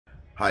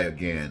Hi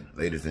again,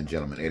 ladies and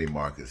gentlemen. Eddie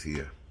Marcus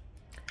here.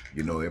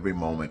 You know, every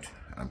moment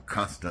I'm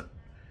constant,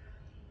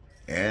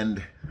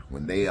 and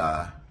when they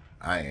are,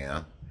 I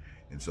am,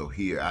 and so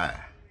here I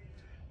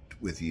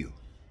with you.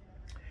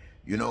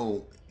 You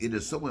know, it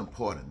is so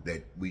important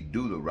that we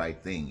do the right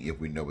thing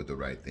if we know what the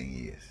right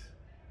thing is.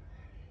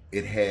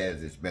 It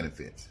has its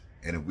benefits,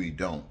 and if we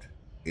don't,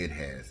 it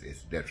has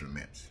its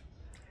detriments.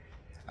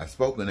 I've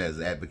spoken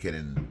as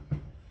advocating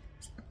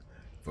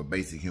for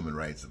basic human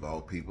rights of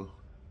all people.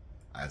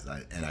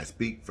 I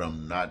speak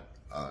from not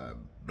a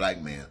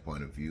black man's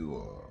point of view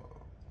or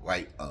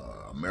white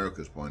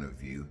America's point of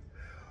view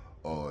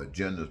or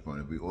gender's point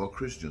of view or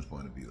Christian's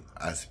point of view.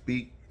 I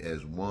speak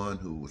as one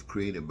who was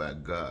created by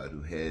God,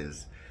 who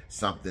has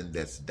something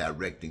that's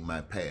directing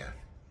my path.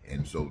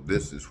 And so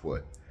this is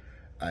what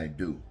I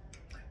do.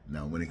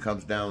 Now, when it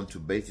comes down to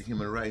basic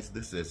human rights,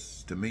 this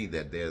is to me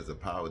that there's a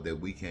power that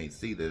we can't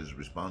see that is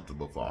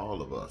responsible for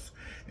all of us.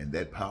 And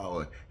that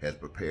power has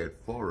prepared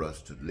for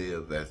us to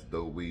live as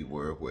though we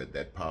were where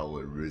that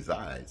power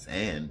resides.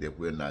 And if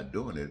we're not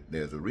doing it,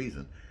 there's a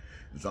reason.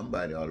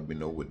 Somebody ought to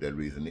know what that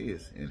reason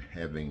is and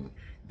having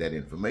that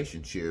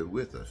information shared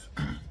with us.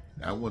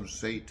 I want to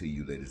say to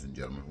you, ladies and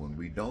gentlemen, when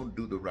we don't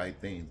do the right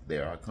things,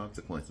 there are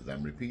consequences.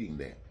 I'm repeating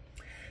that.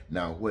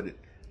 Now,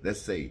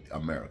 let's say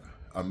America.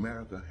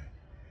 America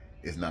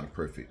is not a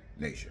perfect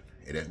nation.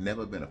 It has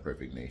never been a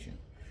perfect nation.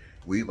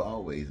 We've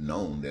always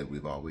known that.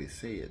 We've always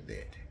said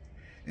that.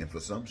 And for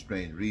some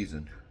strange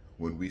reason,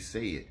 when we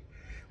say it,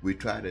 we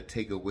try to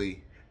take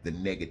away the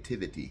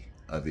negativity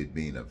of it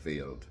being a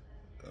failed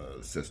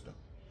system.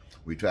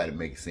 We try to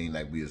make it seem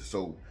like we are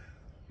so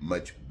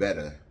much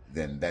better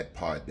than that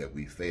part that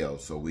we failed,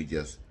 so we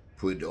just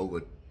push it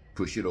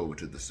over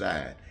to the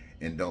side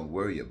and don't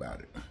worry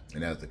about it.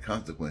 And as a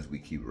consequence, we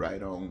keep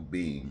right on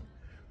being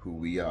who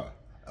we are.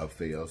 A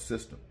failed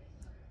system,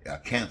 a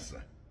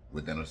cancer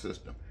within a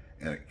system,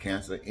 and a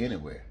cancer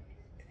anywhere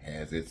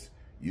has its,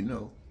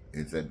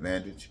 its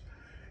advantage,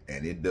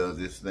 and it does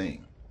its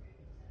thing.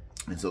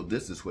 And so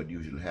this is what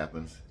usually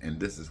happens, and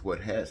this is what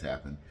has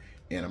happened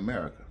in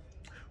America.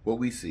 What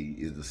we see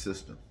is a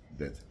system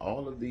that's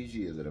all of these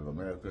years that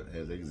America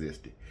has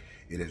existed,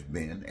 it has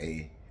been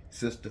a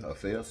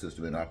failed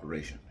system in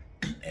operation,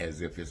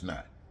 as if it's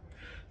not.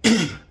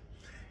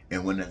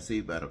 And when I say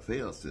about a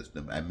failed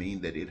system, I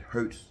mean that it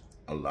hurts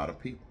a lot of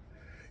people.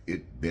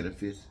 It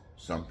benefits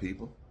some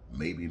people,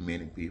 maybe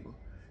many people.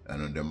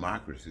 And in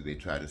democracy, they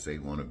try to say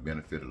want to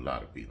benefit a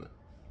lot of people.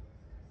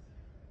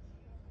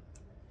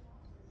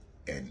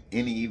 And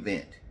any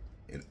event,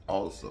 it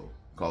also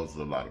causes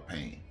a lot of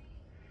pain.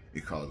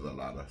 It causes a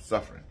lot of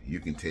suffering. You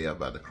can tell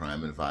by the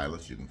crime and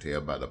violence. You can tell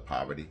by the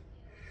poverty.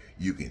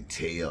 You can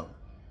tell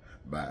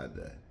by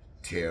the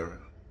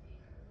terror,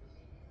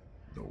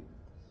 the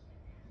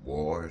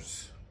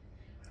wars,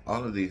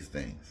 all of these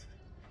things.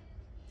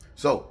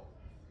 So,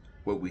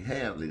 what we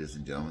have, ladies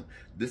and gentlemen,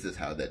 this is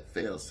how that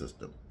failed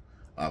system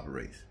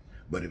operates.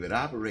 But if it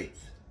operates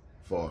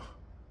for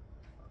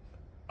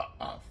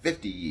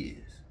 50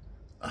 years,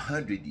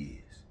 100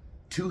 years,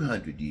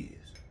 200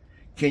 years,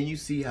 can you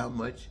see how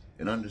much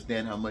and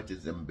understand how much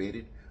is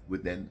embedded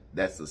within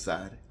that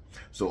society?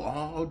 So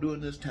all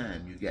during this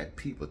time, you got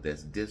people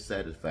that's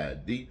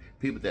dissatisfied,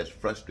 people that's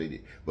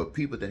frustrated, but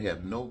people that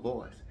have no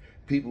voice.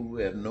 People who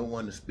have no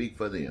one to speak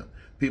for them.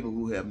 People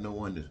who have no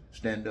one to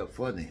stand up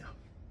for them.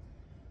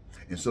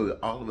 And so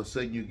all of a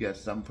sudden you got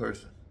some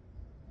person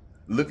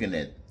looking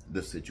at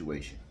the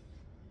situation.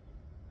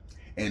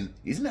 And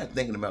he's not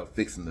thinking about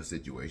fixing the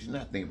situation. He's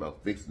not thinking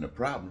about fixing the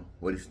problem.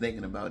 What he's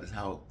thinking about is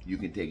how you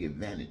can take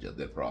advantage of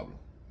that problem.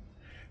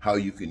 How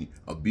you can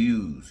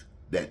abuse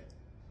that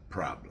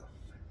problem.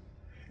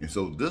 And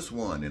so this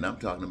one, and I'm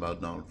talking about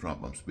Donald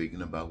Trump, I'm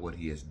speaking about what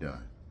he has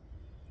done.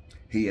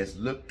 He has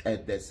looked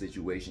at that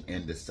situation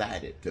and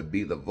decided to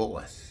be the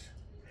voice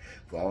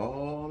for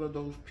all of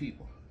those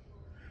people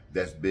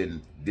that's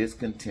been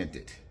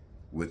discontented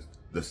with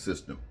the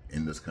system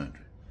in this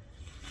country.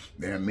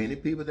 There are many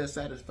people that's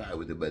satisfied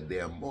with it, but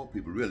there are more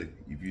people, really,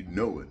 if you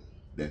know it,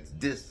 that's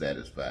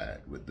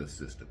dissatisfied with the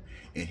system.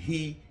 And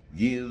he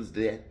gives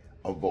that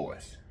a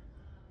voice.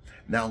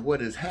 Now,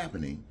 what is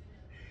happening,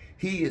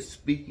 he is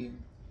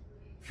speaking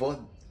for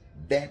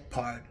that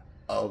part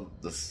of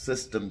the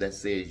system that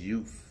says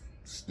you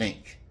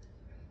stink.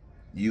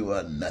 You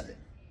are nothing.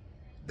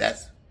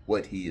 That's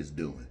what he is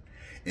doing.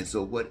 And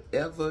so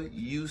whatever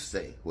you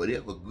say,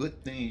 whatever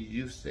good things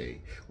you say,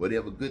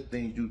 whatever good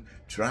things you're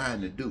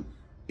trying to do,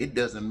 it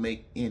doesn't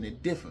make any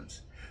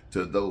difference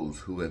to those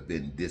who have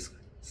been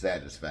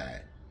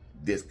dissatisfied,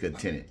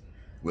 discontented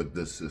with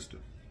this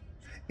system.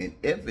 And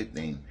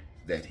everything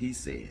that he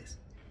says,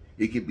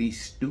 it could be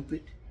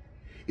stupid.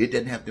 It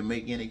doesn't have to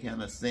make any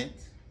kind of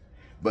sense,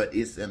 but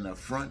it's an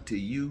affront to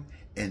you.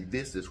 And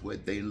this is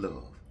what they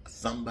love.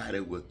 Somebody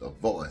with a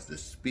voice to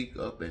speak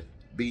up and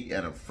be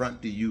an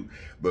affront to you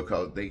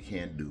because they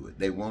can't do it.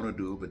 They want to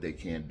do it, but they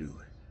can't do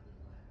it.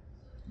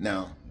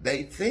 Now,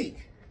 they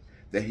think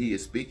that he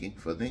is speaking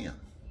for them.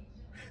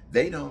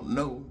 They don't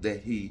know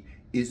that he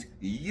is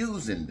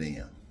using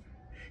them.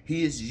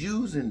 He is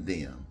using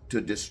them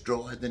to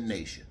destroy the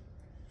nation.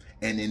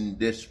 And in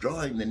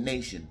destroying the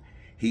nation,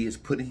 he is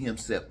putting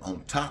himself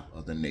on top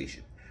of the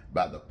nation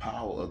by the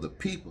power of the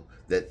people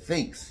that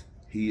thinks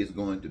he is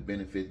going to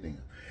benefit them.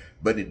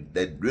 But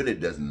that really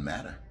doesn't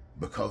matter,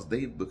 because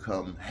they've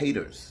become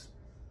haters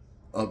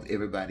of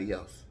everybody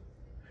else.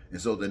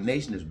 And so the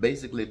nation is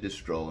basically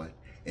destroyed,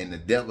 and the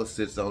devil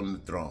sits on the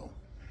throne.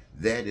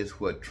 That is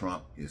what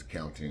Trump is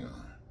counting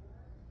on.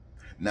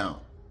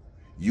 Now,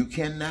 you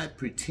cannot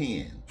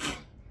pretend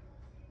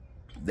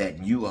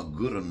that you are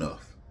good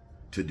enough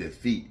to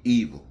defeat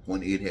evil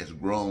when it has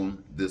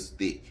grown this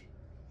thick.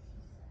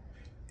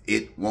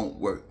 It won't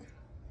work.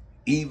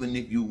 Even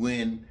if you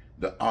win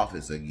the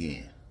office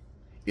again,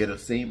 it'll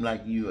seem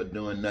like you are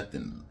doing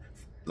nothing.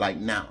 Like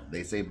now,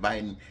 they say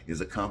Biden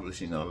is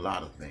accomplishing a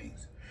lot of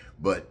things,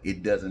 but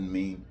it doesn't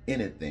mean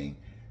anything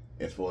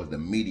as far as the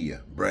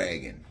media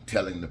bragging,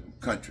 telling the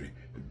country,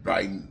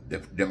 Biden, the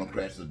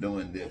Democrats are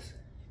doing this.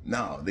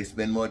 No, they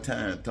spend more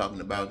time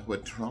talking about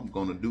what Trump's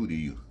gonna do to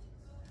you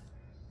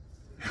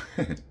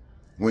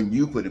when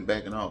you put him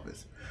back in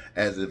office,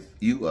 as if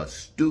you are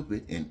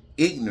stupid and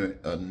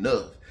ignorant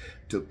enough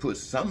to put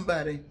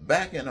somebody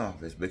back in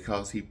office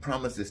because he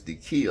promises to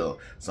kill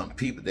some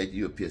people that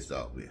you're pissed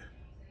off with.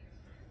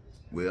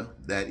 Well,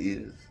 that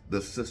is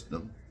the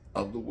system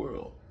of the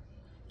world.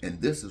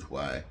 And this is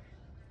why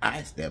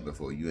I stand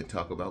before you and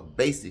talk about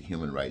basic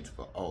human rights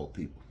for all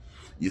people.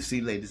 You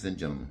see, ladies and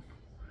gentlemen,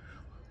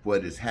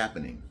 what is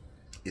happening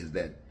is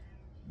that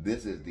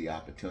this is the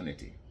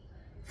opportunity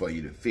for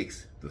you to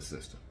fix the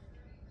system.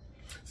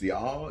 See,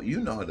 you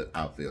know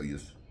our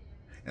failures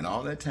and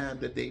all that time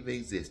that they've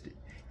existed.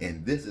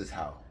 And this is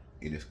how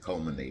it is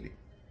culminated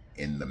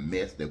in the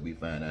mess that we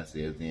find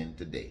ourselves in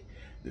today.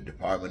 The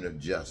Department of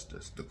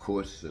Justice, the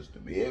court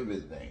system,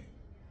 everything,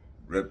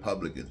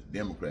 Republicans,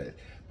 Democrats,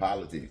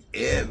 politics,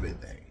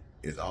 everything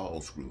is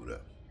all screwed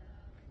up.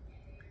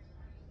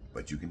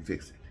 But you can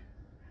fix it.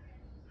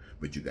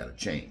 But you got to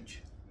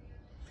change.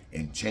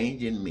 And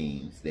changing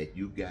means that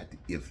you got to,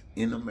 if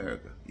in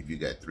America, if you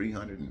got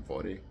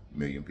 340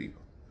 million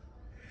people,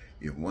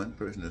 if one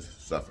person is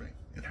suffering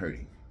and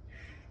hurting,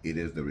 it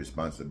is the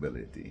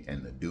responsibility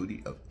and the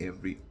duty of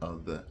every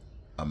other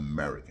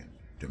American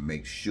to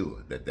make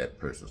sure that that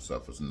person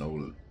suffers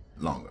no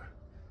longer.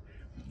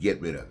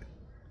 Get rid of it.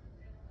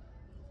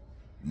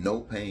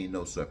 No pain,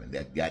 no suffering.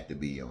 That got to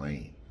be your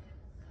aim.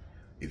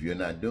 If you're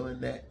not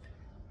doing that,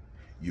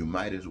 you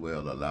might as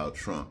well allow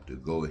Trump to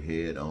go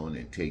ahead on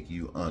and take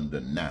you under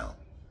now.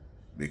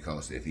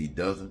 Because if he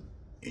doesn't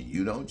and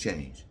you don't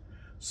change,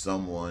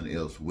 someone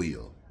else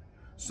will.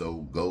 So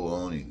go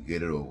on and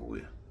get it over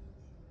with.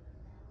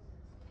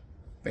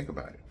 Think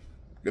about it.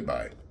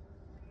 Goodbye.